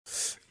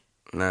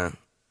Now,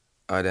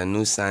 are the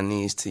new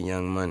signees to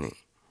Young Money?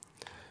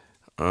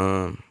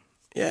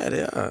 Yeah,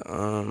 they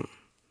are.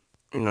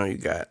 You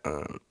got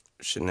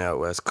Chanel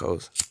West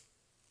Coast,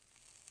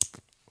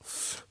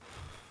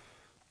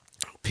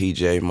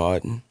 PJ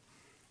Martin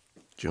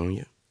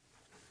Jr.,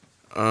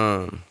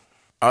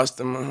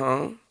 Austin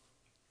Mahone.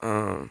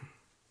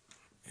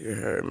 You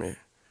heard me.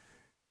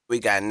 We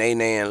got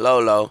Nene and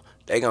Lolo.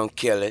 They gonna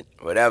kill it.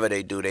 Whatever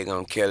they do, they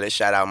gonna kill it.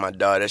 Shout out my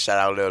daughter. Shout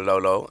out little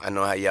Lolo. I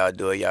know how y'all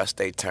do it. Y'all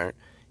stay turned.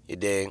 You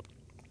dig?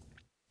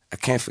 I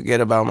can't forget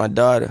about my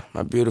daughter,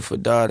 my beautiful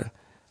daughter.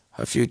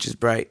 Her future's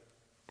bright.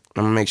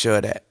 I'm gonna make sure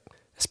of that.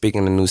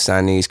 Speaking of new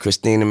signees,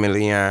 Christina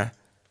Milian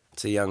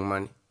to Young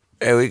Money.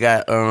 Hey, we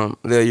got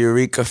little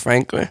Eureka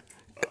Franklin.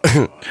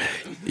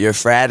 Your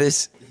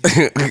fratis.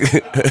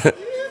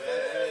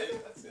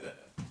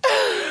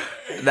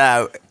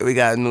 Nah, we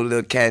got a new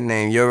little cat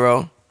named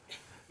Euro,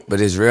 but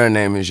his real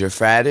name is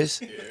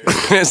Euphrates.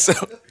 So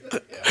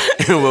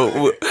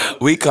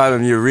we call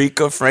him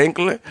Eureka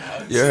Franklin.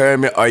 You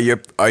heard me?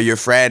 Or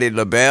Euphrates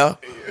LaBelle.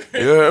 You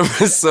heard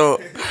me? So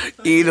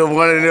either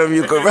one of them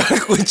you can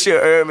rock with. You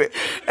heard me?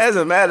 As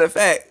a matter of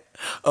fact,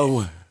 a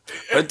one,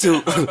 a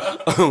two,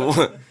 a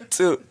 1,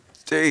 2,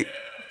 3,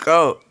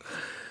 go.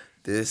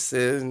 This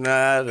is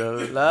not a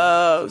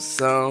love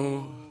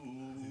song.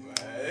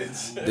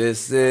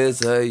 This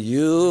is a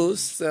you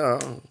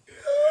song.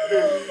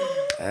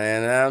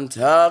 And I'm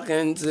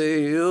talking to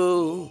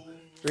you,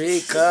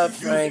 Rika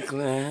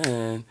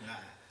Franklin.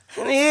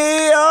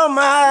 Oh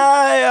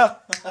my,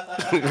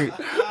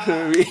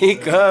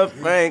 Rika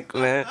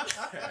Franklin.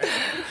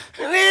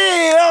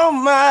 Oh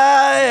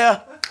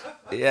my,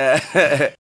 yeah.